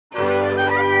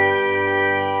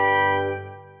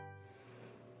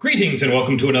Greetings and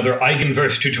welcome to another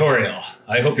Eigenverse tutorial.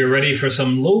 I hope you're ready for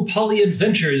some low-poly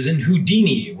adventures in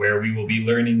Houdini, where we will be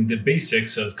learning the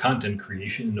basics of content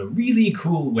creation in a really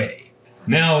cool way.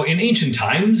 Now, in ancient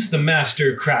times, the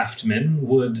master craftsman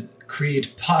would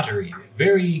create pottery,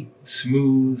 very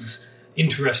smooth,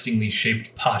 interestingly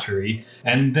shaped pottery,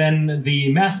 and then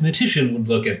the mathematician would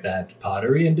look at that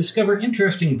pottery and discover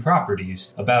interesting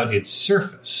properties about its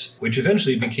surface, which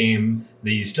eventually became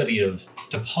the study of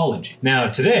topology. Now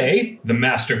today, the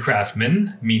master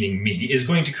craftsman, meaning me, is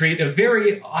going to create a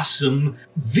very awesome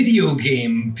video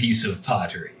game piece of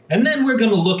pottery. And then we're going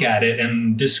to look at it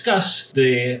and discuss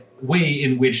the way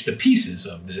in which the pieces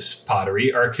of this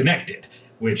pottery are connected,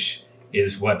 which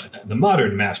is what the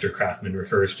modern master craftsman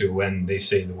refers to when they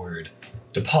say the word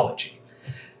topology.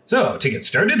 So, to get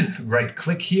started,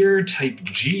 right-click here, type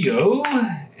Geo,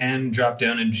 and drop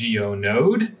down a Geo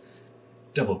node.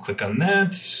 Double-click on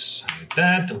that, hide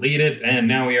that, delete it, and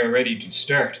now we are ready to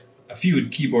start. A few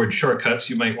keyboard shortcuts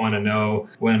you might want to know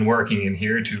when working in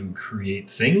here to create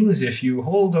things. If you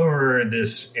hold over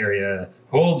this area,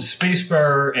 hold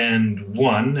spacebar and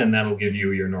 1, and that'll give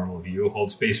you your normal view. Hold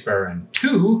spacebar and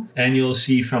 2, and you'll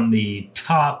see from the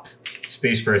top,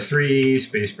 spacebar 3,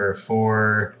 spacebar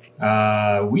 4.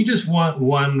 We just want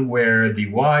one where the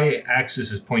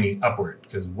y-axis is pointing upward,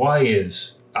 because y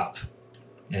is up.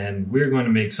 And we're going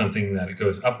to make something that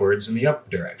goes upwards in the up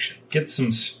direction. Get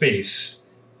some space,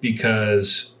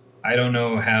 because I don't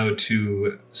know how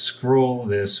to scroll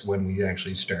this when we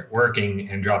actually start working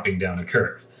and dropping down a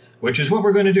curve, which is what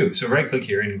we're going to do. So right-click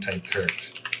here and type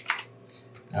curve.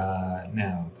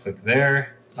 Now click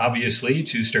there. Obviously,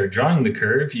 to start drawing the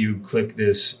curve, you click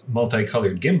this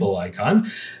multicolored gimbal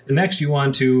icon. Next, you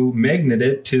want to magnet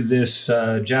it to this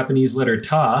Japanese letter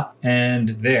ta, and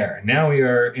there. Now we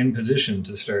are in position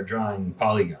to start drawing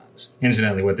polygons.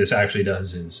 Incidentally, what this actually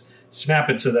does is snap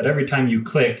it so that every time you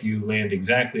click, you land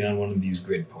exactly on one of these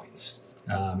grid points.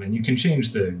 And you can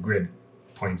change the grid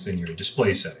points in your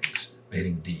display settings by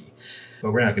hitting D.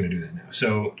 But we're not going to do that now.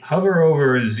 So hover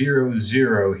over 0,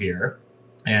 0 here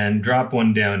and drop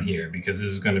one down here, because this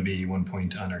is going to be one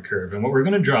point on our curve. And what we're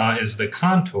going to draw is the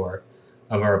contour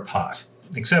of our pot.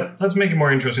 Except, let's make it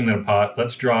more interesting than a pot.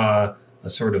 Let's draw a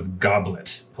sort of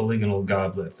goblet, polygonal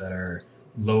goblet that our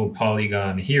low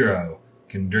polygon hero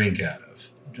can drink out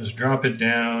of. Just drop it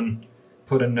down,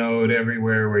 put a node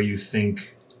everywhere where you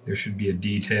think there should be a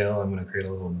detail. I'm going to create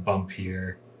a little bump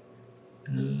here.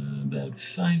 About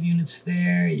 5 units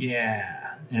there,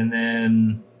 yeah. And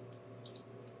then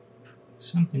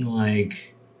something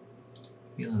like,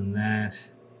 feeling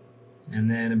that, and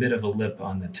then a bit of a lip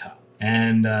on the top.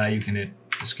 And you can hit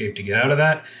escape to get out of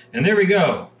that. And there we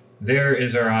go. There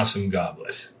is our awesome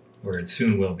goblet, or it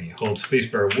soon will be. Hold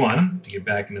spacebar 1 to get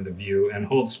back into the view, and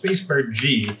hold spacebar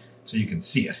G so you can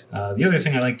see it. The other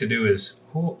thing I like to do is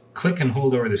click and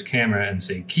hold over this camera and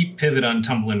say, keep pivot on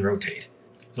tumble and rotate.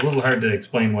 It's a little hard to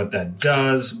explain what that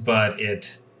does, but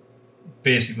it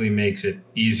basically makes it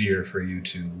easier for you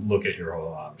to look at your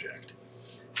whole object.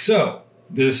 So,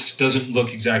 this doesn't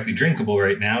look exactly drinkable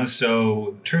right now,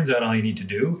 so it turns out all you need to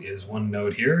do is one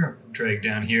node here, drag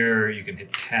down here, you can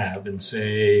hit tab and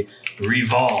say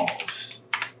revolve,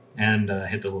 and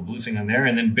hit the little blue thing on there,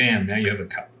 and then bam, now you have a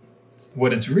cup.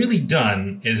 What it's really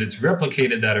done is it's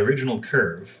replicated that original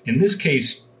curve, in this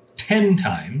case 10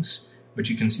 times, which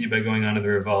you can see by going onto the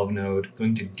revolve node,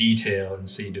 going to detail and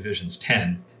say divisions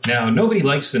 10. Now, nobody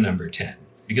likes the number 10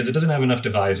 because it doesn't have enough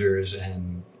divisors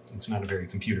and it's not a very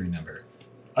computery number.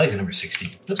 I like the number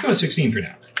 16. Let's go with 16 for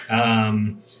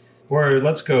now. Or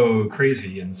let's go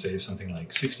crazy and say something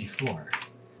like 64.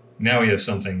 Now we have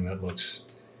something that looks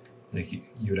like you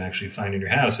would actually find in your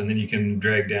house. And then you can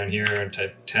drag down here and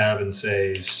type tab and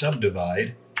say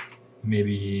subdivide,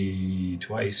 maybe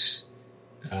twice.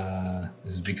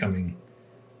 This is becoming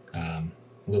a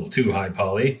little too high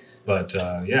poly, but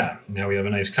yeah, now we have a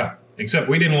nice cup. Except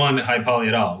we didn't want high poly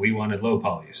at all. We wanted low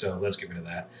poly, so let's get rid of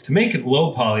that. To make it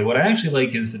low poly, what I actually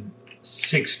like is the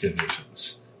 6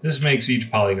 divisions. This makes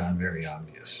each polygon very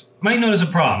obvious. You might notice a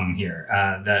problem here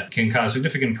that can cause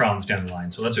significant problems down the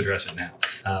line, so let's address it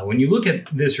now. When you look at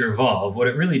this revolve, what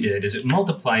it really did is it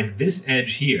multiplied this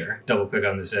edge here, double click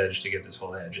on this edge to get this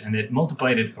whole edge, and it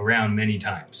multiplied it around many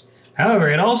times. However,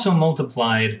 it also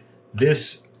multiplied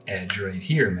this edge right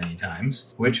here many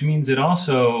times, which means it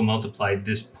also multiplied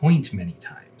this point many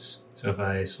times. So if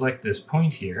I select this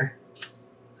point here,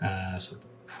 so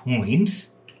point,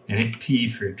 and hit T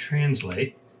for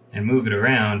translate, and move it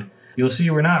around, you'll see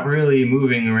we're not really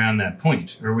moving around that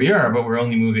point. Or we are, but we're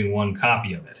only moving one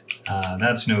copy of it.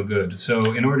 That's no good.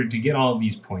 So in order to get all of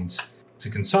these points, to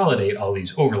consolidate all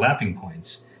these overlapping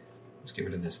points, Let's get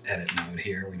rid of this edit mode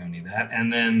here. We don't need that.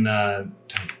 And then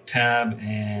tab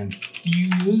and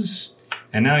fuse.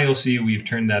 And now you'll see we've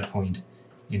turned that point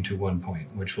into 1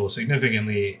 point, which will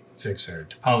significantly fix our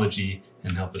topology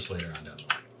and help us later on down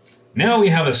the line. Now we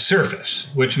have a surface,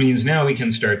 which means now we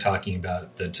can start talking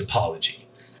about the topology.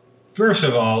 First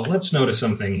of all, let's notice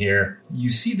something here. You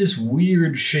see this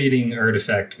weird shading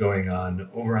artifact going on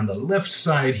over on the left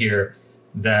side here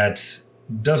that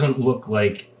doesn't look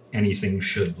like anything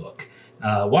should look.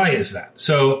 Why is that?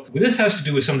 So this has to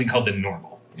do with something called the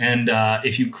normal. And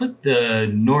if you click the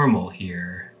normal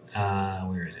here,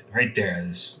 where is it? Right there,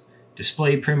 this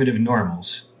display primitive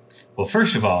normals. Well,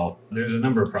 first of all, there's a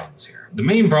number of problems here. The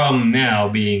main problem now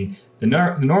being the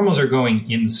normals are going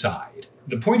inside.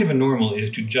 The point of a normal is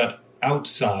to jut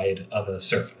outside of a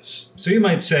surface. So you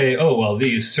might say, oh, well,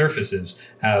 these surfaces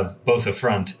have both a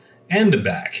front and a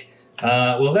back.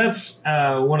 Well, that's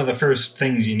one of the first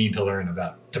things you need to learn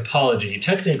about topology.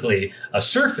 Technically, a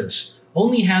surface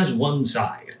only has one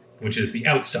side, which is the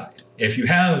outside. If you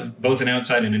have both an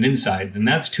outside and an inside, then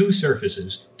that's two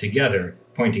surfaces together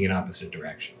pointing in opposite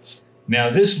directions. Now,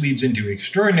 this leads into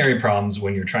extraordinary problems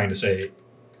when you're trying to, say,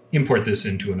 import this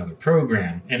into another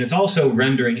program. And it's also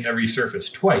rendering every surface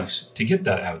twice to get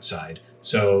that outside.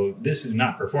 So this is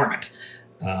not performant.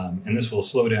 And this will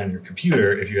slow down your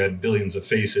computer if you had billions of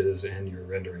faces and you're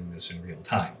rendering this in real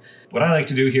time. What I like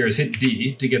to do here is hit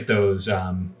D to get those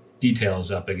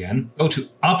details up again. Go to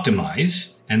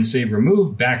Optimize and say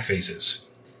Remove Back Faces.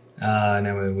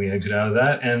 Now we exit out of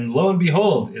that, and lo and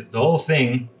behold, the whole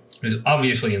thing is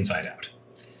obviously inside out.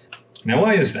 Now,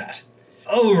 why is that?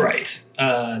 Oh, right.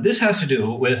 This has to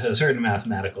do with a certain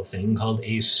mathematical thing called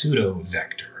a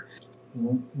pseudo-vector.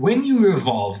 When you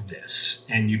revolve this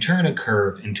and you turn a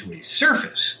curve into a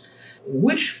surface,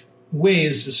 which way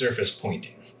is the surface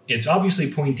pointing? It's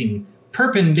obviously pointing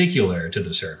perpendicular to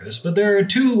the surface, but there are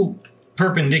two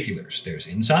perpendiculars. There's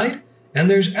inside and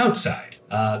there's outside.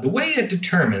 The way it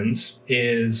determines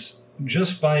is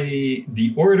just by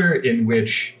the order in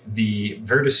which the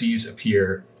vertices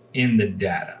appear in the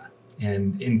data,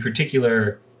 and in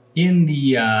particular in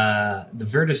the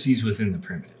vertices within the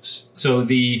primitives. So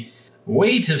the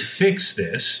way to fix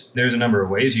this, there's a number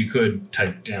of ways. You could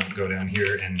go down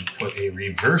here and put a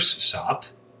reverse SOP.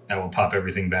 That will pop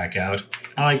everything back out.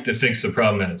 I like to fix the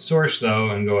problem at its source, though,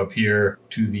 and go up here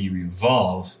to the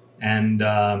revolve. And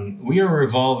we are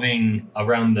revolving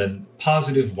around the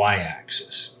positive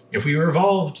y-axis. If we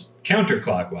revolved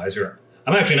counterclockwise, or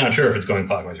I'm actually not sure if it's going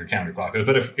clockwise or counterclockwise,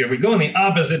 but if we go in the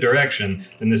opposite direction,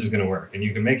 then this is going to work. And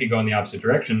you can make it go in the opposite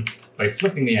direction by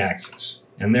flipping the axis.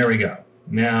 And there we go.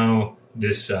 Now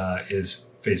this is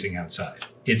facing outside.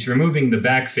 It's removing the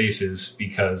back faces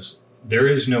because there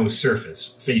is no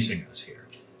surface facing us here,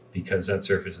 because that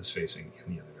surface is facing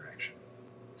in the other direction.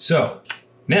 So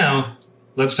now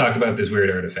let's talk about this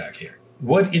weird artifact here.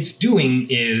 What it's doing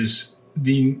is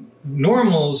the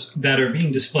normals that are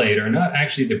being displayed are not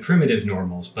actually the primitive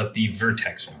normals, but the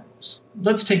vertex normals.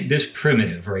 Let's take this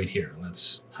primitive right here.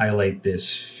 Let's highlight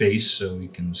this face so we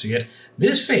can see it.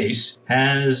 This face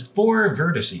has 4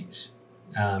 vertices.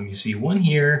 You see one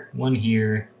here, one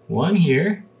here, one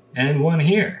here, and one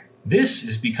here. This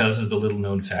is because of the little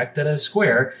known fact that a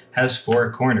square has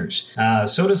 4 corners.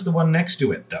 So does the one next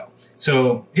to it, though.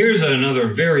 So here's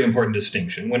another very important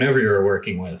distinction whenever you're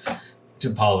working with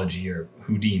topology or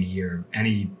Houdini or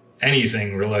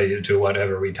anything related to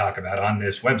whatever we talk about on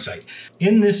this website.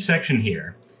 In this section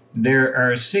here, there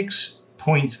are 6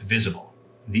 points visible.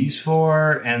 These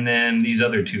 4 and then these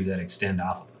other 2 that extend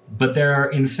off of them. But there are,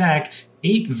 in fact,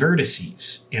 8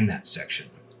 vertices in that section.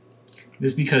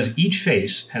 This is because each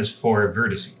face has 4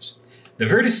 vertices. The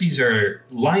vertices are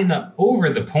lined up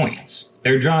over the points.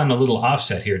 They're drawn a little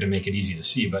offset here to make it easy to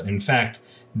see, but in fact,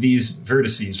 these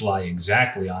vertices lie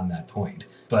exactly on that point.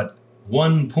 But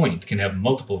one point can have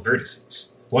multiple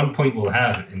vertices. One point will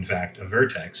have, in fact, a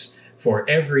vertex for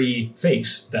every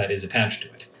face that is attached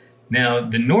to it. Now,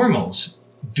 the normals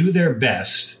do their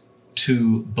best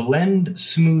to blend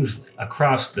smoothly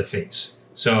across the face.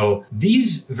 So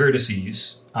these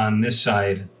vertices on this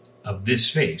side of this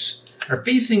face are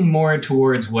facing more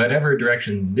towards whatever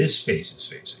direction this face is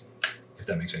facing, if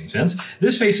that makes any sense.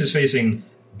 This face is facing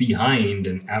behind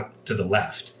and out to the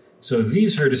left. So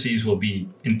these vertices will be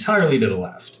entirely to the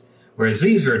left, whereas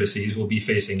these vertices will be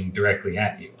facing directly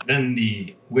at you. Then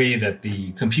the way that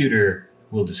the computer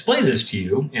will display this to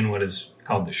you in what is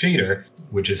called the shader,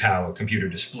 which is how a computer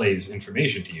displays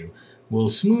information to you, will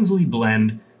smoothly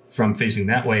blend from facing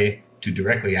that way to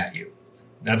directly at you.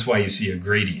 That's why you see a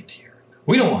gradient here.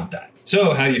 We don't want that.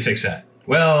 So how do you fix that?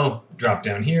 Well, drop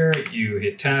down here, you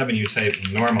hit tab and you type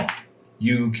normal.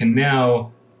 you can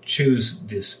now choose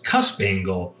this cusp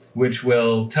angle, which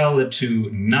will tell it to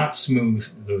not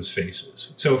smooth those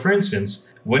faces. So for instance,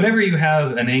 whenever you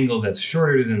have an angle that's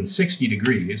shorter than 60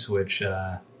 degrees, which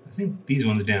I think these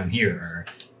ones down here are,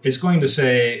 it's going to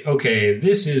say, okay,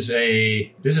 this is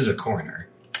a corner.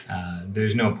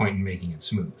 There's no point in making it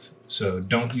smooth. So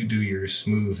don't you do your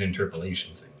smooth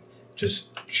interpolation thing. Just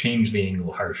change the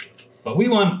angle harshly. But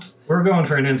we're going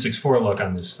for an N64 look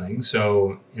on this thing.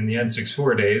 So in the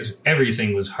N64 days,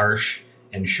 everything was harsh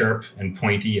and sharp and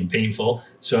pointy and painful.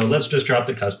 So let's just drop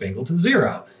the cusp angle to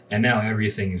 0. And now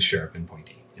everything is sharp and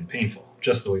pointy and painful,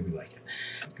 just the way we like it.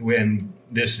 When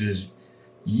this is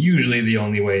usually the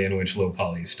only way in which low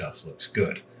poly stuff looks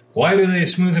good. Why do they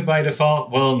smooth it by default?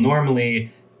 Well,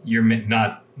 normally you're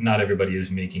not everybody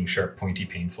is making sharp, pointy,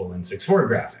 painful N64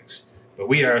 graphics. But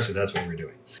we are, so that's what we're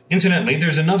doing. Incidentally,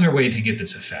 there's another way to get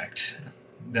this effect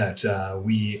that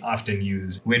we often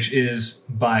use, which is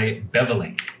by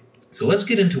beveling. So let's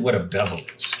get into what a bevel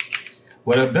is.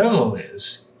 What a bevel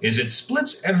is it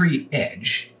splits every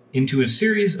edge into a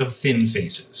series of thin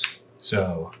faces.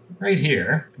 So right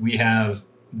here, we have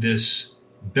this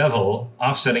bevel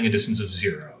offsetting a distance of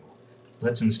 0.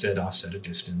 Let's instead offset a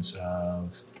distance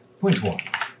of 0.1.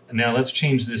 Now let's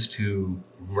change this to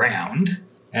round.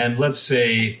 And let's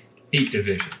say 8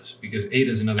 divisions, because 8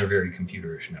 is another very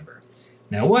computerish number.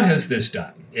 Now what has this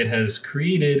done? It has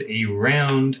created a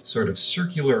round sort of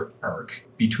circular arc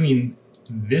between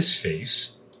this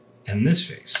face and this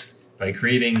face by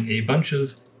creating a bunch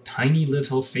of tiny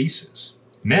little faces.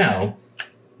 Now,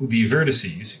 the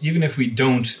vertices, even if we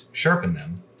don't sharpen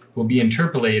them, will be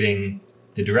interpolating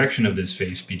the direction of this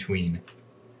face between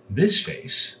this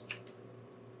face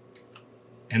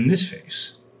and this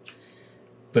face.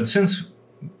 But since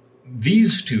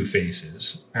these two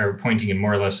faces are pointing in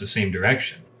more or less the same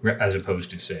direction, as opposed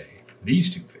to, say,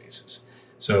 these two faces,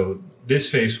 so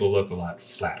this face will look a lot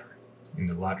flatter and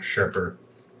a lot sharper,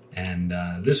 and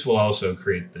this will also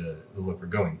create the look we're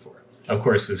going for. Of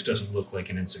course, this doesn't look like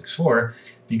an N64,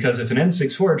 because if an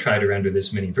N64 tried to render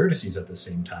this many vertices at the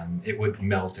same time, it would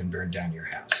melt and burn down your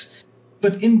house.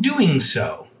 But in doing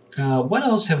so, what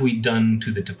else have we done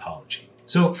to the topology?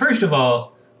 So first of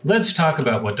all, let's talk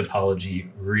about what topology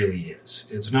really is.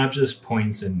 It's not just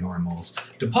points and normals.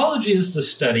 Topology is the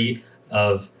study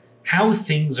of how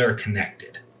things are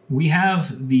connected. We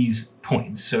have these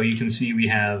points, so you can see we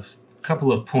have a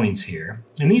couple of points here,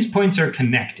 and these points are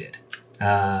connected.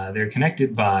 They're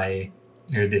connected by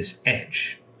this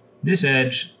edge. This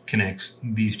edge connects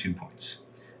these 2 points.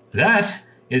 That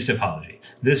is topology.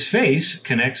 This face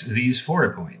connects these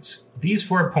 4 points. These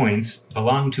 4 points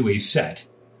belong to a set,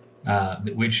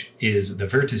 which is the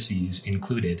vertices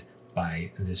included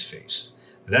by this face.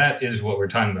 That is what we're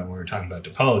talking about when we're talking about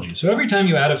topology. So every time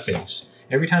you add a face,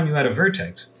 every time you add a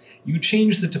vertex, you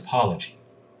change the topology.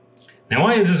 Now,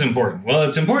 why is this important? Well,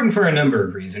 it's important for a number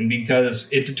of reasons,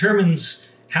 because it determines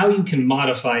how you can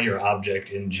modify your object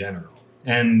in general,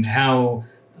 and how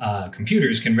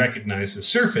computers can recognize the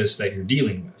surface that you're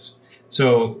dealing with.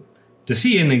 So to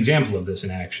see an example of this in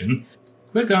action,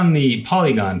 click on the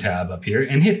Polygon tab up here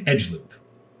and hit Edge Loop.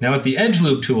 Now what the Edge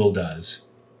Loop tool does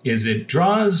is it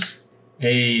draws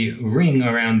a ring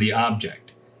around the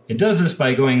object. It does this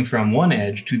by going from one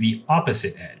edge to the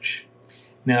opposite edge.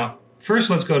 Now, first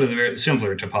let's go to the very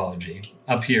simpler topology.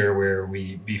 Up here where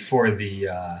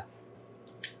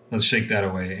let's shake that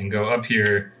away and go up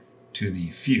here to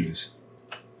the fuse.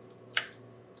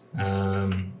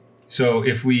 So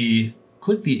if we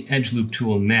click the Edge Loop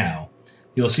tool now,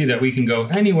 you'll see that we can go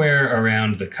anywhere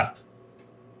around the cup.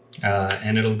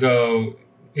 And it'll go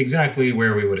exactly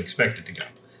where we would expect it to go.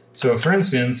 So for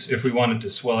instance, if we wanted to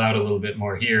swell out a little bit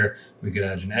more here, we could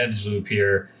add an edge loop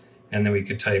here, and then we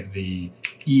could type the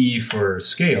E for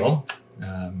scale,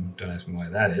 don't ask me why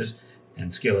that is,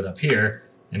 and scale it up here,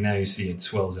 and now you see it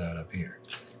swells out up here.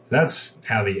 So that's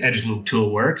how the edge loop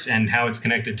tool works and how it's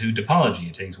connected to topology.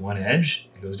 It takes one edge,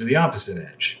 it goes to the opposite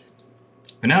edge.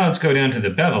 But now let's go down to the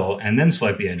bevel and then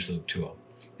select the edge loop tool.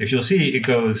 If you'll see, it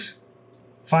goes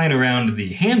fine around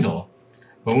the handle,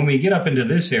 but when we get up into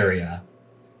this area,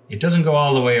 it doesn't go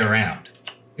all the way around.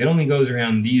 It only goes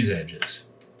around these edges.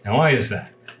 Now why is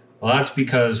that? Well, that's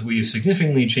because we've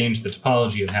significantly changed the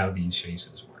topology of how these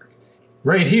faces work.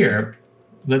 Right here,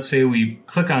 let's say we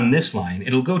click on this line,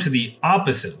 it'll go to the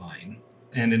opposite line,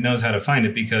 and it knows how to find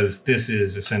it because this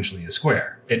is essentially a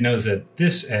square. It knows that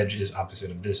this edge is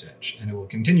opposite of this edge, and it will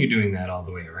continue doing that all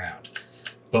the way around.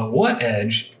 But what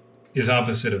edge is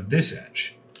opposite of this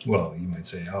edge? Well, you might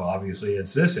say, oh, obviously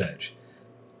it's this edge.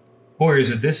 Or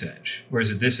is it this edge? Or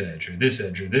is it this edge, or this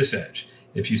edge, or this edge?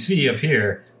 if you see up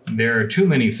here, there are too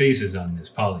many faces on this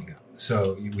polygon,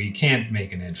 so we can't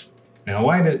make an edge loop. Now,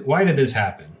 why did this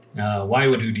happen? Why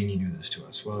would Houdini do this to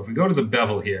us? Well, if we go to the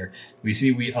bevel here, we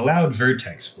see we allowed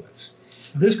vertex splits.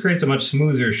 This creates a much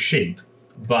smoother shape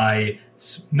by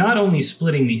not only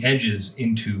splitting the edges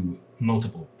into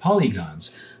multiple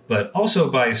polygons, but also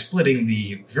by splitting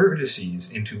the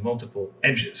vertices into multiple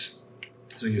edges.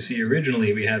 So you see,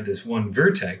 originally we had this one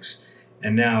vertex,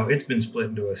 and now it's been split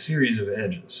into a series of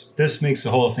edges. This makes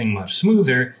the whole thing much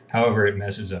smoother, however, it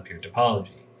messes up your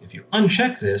topology. If you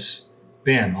uncheck this,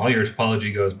 bam, all your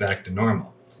topology goes back to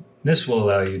normal. This will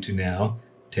allow you to now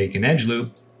take an edge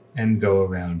loop and go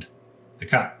around the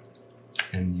cut.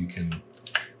 And you can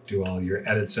do all your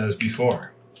edits as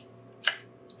before.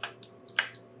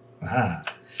 Aha.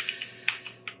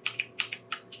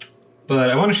 But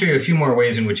I want to show you a few more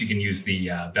ways in which you can use the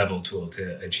bevel tool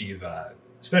to achieve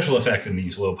special effect in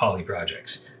these low poly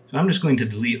projects. So I'm just going to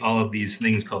delete all of these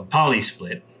things called poly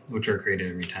split, which are created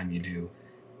every time you do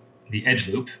the edge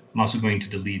loop. I'm also going to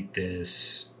delete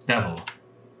this bevel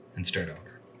and start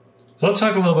over. So let's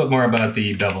talk a little bit more about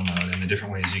the bevel node and the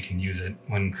different ways you can use it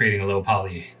when creating a low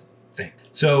poly thing.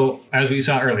 So as we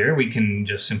saw earlier, we can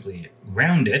just simply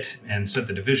round it and set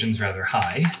the divisions rather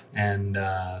high and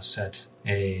set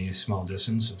a small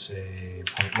distance of, say,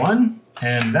 0.1,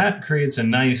 and that creates a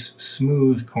nice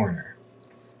smooth corner.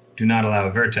 Do not allow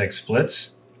vertex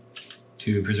splits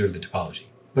to preserve the topology.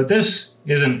 But this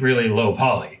isn't really low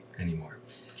poly anymore.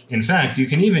 In fact, you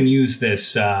can even use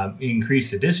this,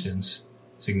 increase the distance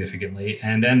significantly,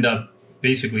 and end up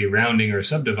basically rounding or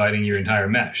subdividing your entire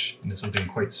mesh into something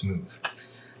quite smooth.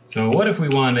 So what if we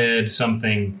wanted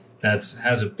something that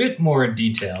has a bit more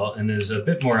detail and is a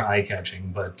bit more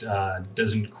eye-catching, but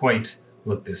doesn't quite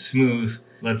look this smooth?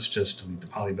 Let's just delete the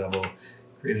poly bevel,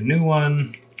 create a new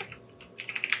one,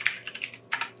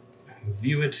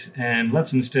 view it, and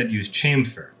let's instead use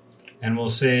chamfer. And we'll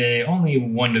say only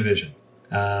one division.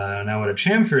 Now what a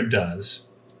chamfer does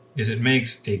is it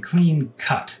makes a clean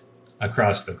cut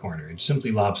across the corner. It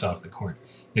simply lops off the corner.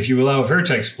 If you allow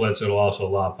vertex splits, it'll also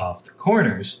lop off the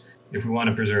corners. If we want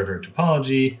to preserve our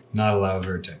topology, not allow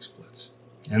vertex splits.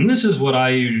 And this is what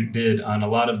I did on a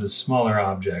lot of the smaller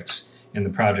objects in the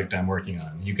project I'm working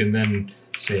on. You can then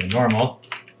say a normal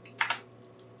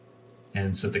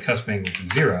and set the cusp angle to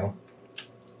 0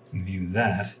 and view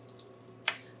that.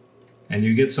 And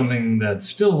you get something that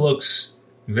still looks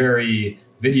very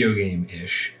video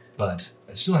game-ish, but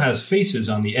it still has faces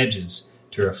on the edges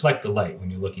to reflect the light when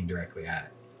you're looking directly at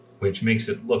it, which makes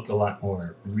it look a lot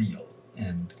more real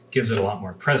and gives it a lot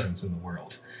more presence in the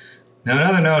world. Now,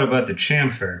 another note about the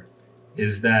chamfer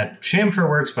is that chamfer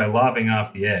works by lopping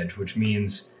off the edge, which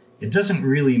means it doesn't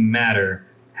really matter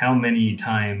how many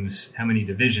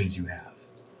divisions you have.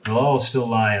 They'll all still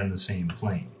lie on the same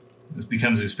plane. This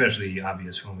becomes especially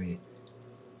obvious when we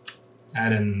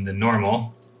add in the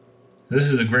normal. So this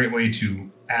is a great way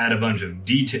to add a bunch of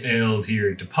detail to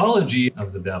your topology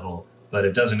of the bevel, but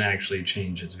it doesn't actually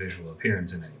change its visual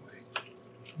appearance in any way.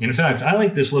 In fact, I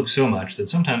like this look so much that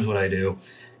sometimes what I do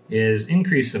is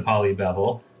increase the poly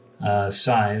bevel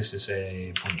size to,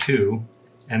 say, 0.2,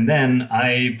 and then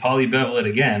I poly bevel it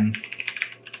again.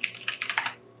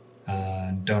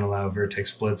 Don't allow vertex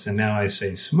splits, and now I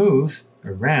say smooth,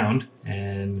 or round,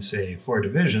 and say 4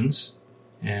 divisions,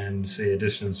 and say a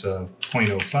distance of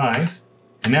 0.05.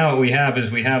 And now what we have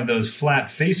is we have those flat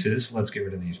faces. Let's get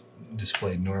rid of these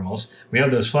displayed normals. We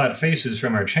have those flat faces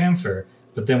from our chamfer,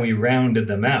 but then we rounded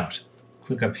them out.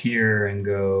 Click up here and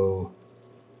go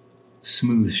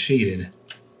smooth shaded.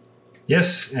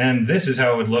 Yes, and this is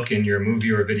how it would look in your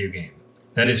movie or video game.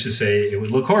 That is to say, it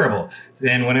would look horrible.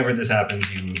 And whenever this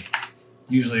happens, you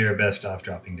usually are best off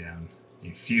dropping down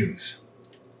a fuse.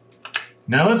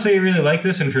 Now let's say you really like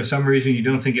this and for some reason you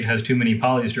don't think it has too many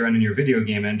polys to run in your video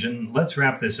game engine. Let's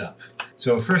wrap this up.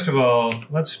 So first of all,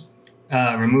 let's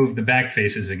remove the back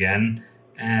faces again,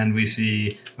 and we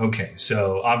see, okay,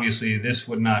 so obviously this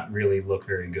would not really look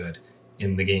very good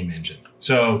in the game engine.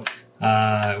 So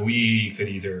we could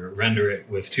either render it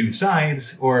with 2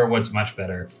 sides, or what's much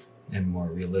better and more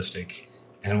realistic,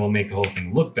 and will make the whole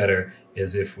thing look better,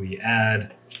 is if we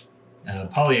add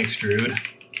poly extrude.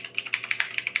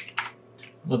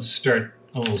 Let's start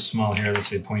a little small here, let's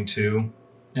say 0.2.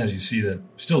 As you see, that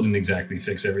still didn't exactly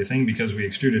fix everything because we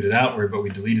extruded it outward, but we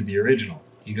deleted the original.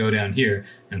 You go down here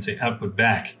and say output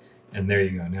back, and there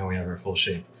you go, now we have our full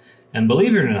shape. And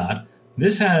believe it or not,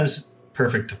 this has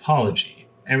perfect topology.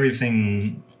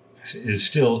 Everything is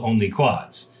still only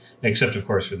quads, except of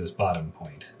course for this bottom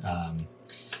point.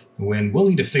 When we'll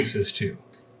need to fix this too.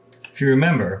 If If you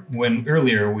remember,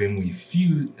 earlier when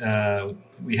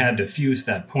we had to fuse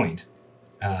that point,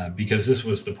 because this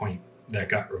was the point that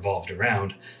got revolved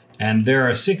around, and there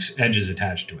are 6 edges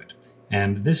attached to it.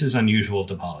 And this is unusual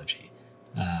topology.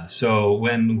 So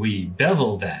when we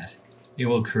bevel that, it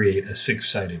will create a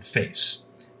 6-sided face.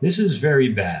 This is very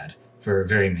bad for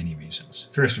very many reasons.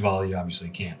 First of all, you obviously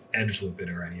can't edge loop it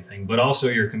or anything, but also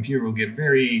your computer will get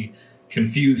very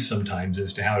confused sometimes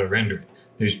as to how to render it.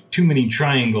 There's too many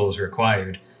triangles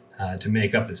required to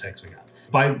make up this hexagon.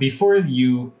 Before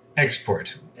you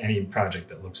export any project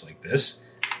that looks like this,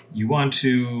 you want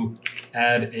to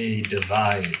add a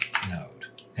divide node,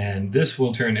 and this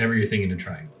will turn everything into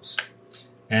triangles.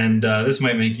 And this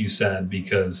might make you sad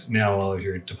because now all of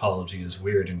your topology is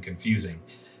weird and confusing.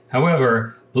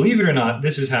 However, believe it or not,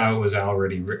 this is how it was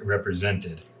already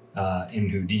represented in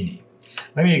Houdini.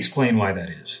 Let me explain why that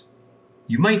is.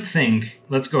 You might think,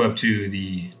 let's go up to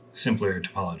the simpler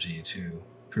topology to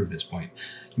prove this point.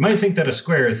 You might think that a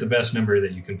square is the best number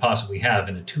that you can possibly have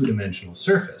in a 2-dimensional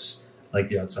surface, like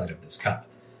the outside of this cup.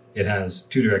 It has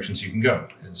 2 directions you can go.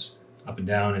 It has up and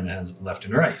down, and it has left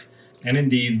and right. And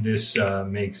indeed, this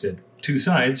makes it 2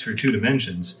 sides for 2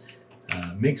 dimensions.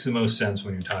 Makes the most sense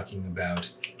when you're talking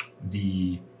about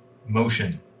the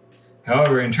motion.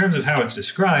 However, in terms of how it's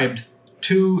described,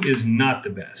 2 is not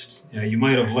the best. You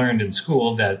might have learned in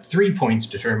school that 3 points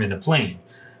determine a plane.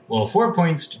 Well, 4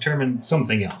 points determine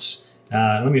something else.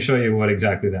 Let me show you what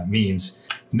exactly that means.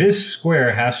 This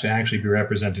square has to actually be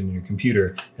represented in your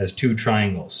computer as 2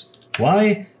 triangles.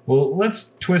 Why? Well,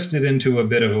 let's twist it into a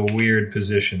bit of a weird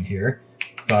position here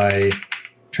by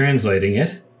translating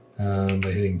it,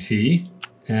 by hitting T,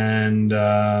 and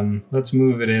let's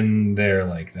move it in there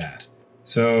like that.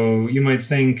 So you might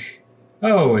think,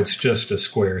 oh, it's just a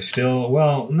square still.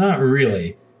 Well, not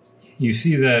really. You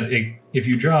see that if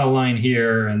you draw a line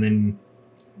here and then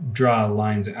draw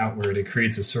lines outward, it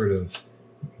creates a sort of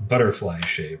butterfly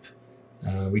shape.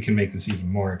 We can make this even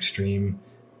more extreme.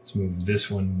 Let's move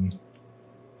this one,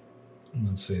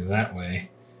 let's say that way.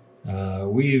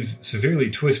 We've severely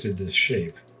twisted this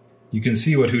shape. You can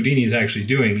see what Houdini is actually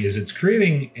doing is it's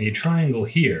creating a triangle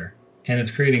here, and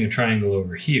it's creating a triangle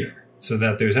over here, so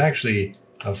that there's actually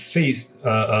a face,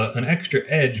 an extra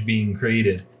edge being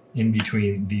created in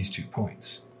between these 2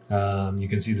 points. You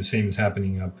can see the same is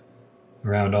happening up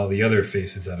around all the other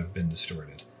faces that have been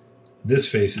distorted. This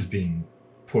face is being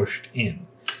pushed in.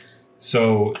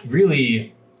 So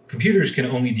really, computers can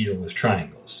only deal with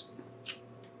triangles.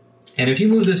 And if you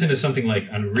move this into something like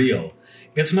Unreal,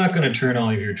 it's not going to turn all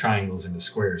of your triangles into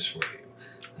squares for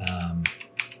you.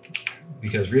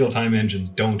 Because real-time engines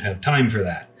don't have time for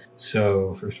that.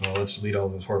 So first of all, let's delete all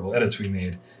those horrible edits we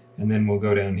made, and then we'll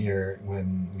go down here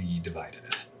when we divided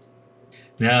it.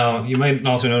 Now, you might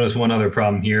also notice one other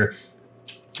problem here.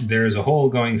 There's a hole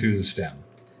going through the stem.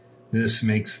 This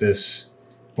makes this,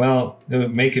 well, it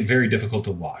would make it very difficult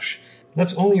to wash.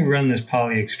 Let's only run this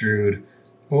poly extrude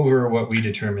over what we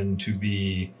determine to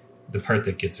be the part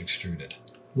that gets extruded.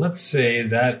 Let's say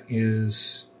that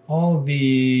is all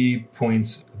the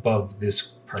points above this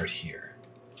part here.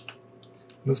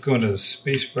 Let's go into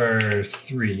spacebar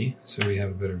 3 so we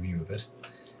have a better view of it,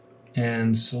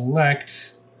 and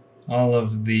select all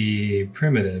of the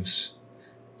primitives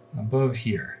above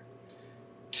here.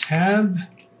 Tab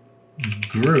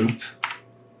group,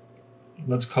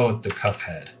 let's call it the cup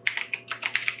head.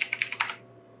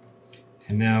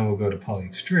 And now we'll go to poly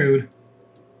extrude,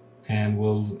 and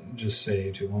we'll just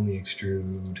say to only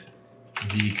extrude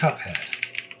the cup head.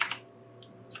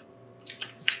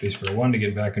 Spacebar 1 to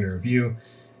get back into our view.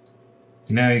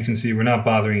 And now you can see we're not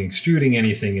bothering extruding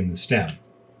anything in the stem.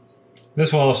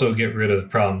 This will also get rid of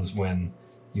problems when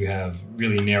you have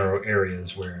really narrow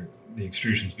areas where the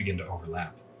extrusions begin to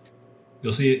overlap.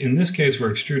 You'll see in this case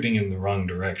we're extruding in the wrong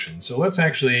direction. So let's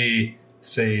actually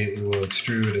say it will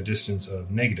extrude a distance of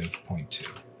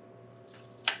 -0.2.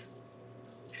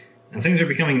 And things are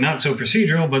becoming not so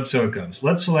procedural, but so it goes.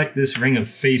 Let's select this ring of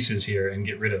faces here and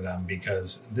get rid of them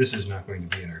because this is not going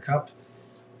to be in our cup.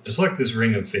 To select this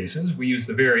ring of faces, we use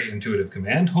the very intuitive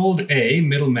command, hold A,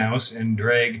 middle mouse, and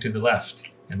drag to the left.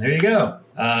 And there you go.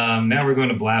 Now we're going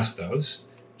to blast those.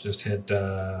 Just hit,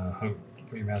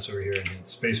 put your mouse over here and hit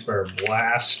spacebar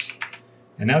blast.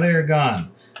 And now they're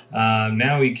gone.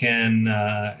 Now we can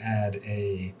add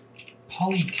a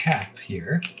poly cap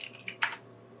here.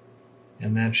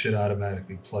 And that should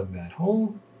automatically plug that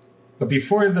hole. But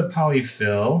before the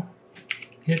polyfill,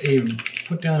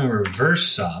 put down a reverse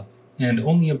sop and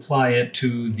only apply it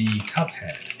to the cup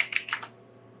head.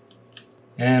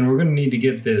 And we're going to need to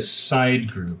get this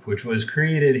side group, which was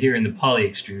created here in the poly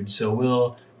extrude. So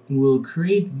we'll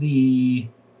create the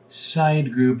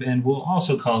side group, and we'll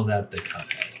also call that the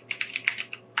cut head.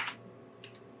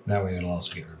 That way it'll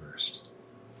also get reversed.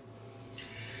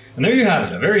 And there you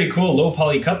have it, a very cool low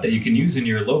poly cut that you can use in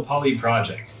your low poly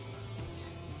project.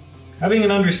 Having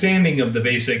an understanding of the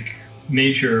basic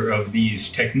nature of these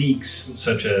techniques,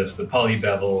 such as the poly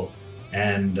bevel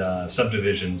and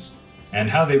subdivisions, and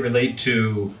how they relate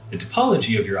to the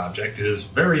topology of your object is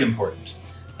very important.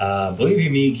 Believe you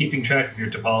me, keeping track of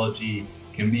your topology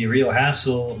can be a real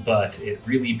hassle, but it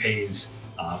really pays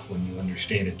off when you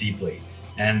understand it deeply.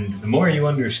 And the more you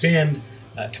understand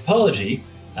topology,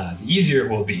 the easier it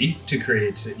will be to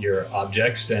create your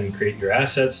objects and create your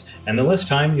assets, and the less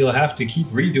time you'll have to keep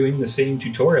redoing the same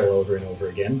tutorial over and over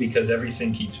again because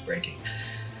everything keeps breaking.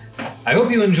 I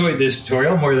hope you enjoyed this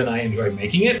tutorial more than I enjoyed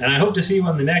making it, and I hope to see you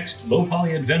on the next Low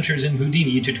Poly Adventures in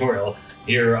Houdini tutorial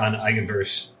here on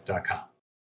Eigenverse.com.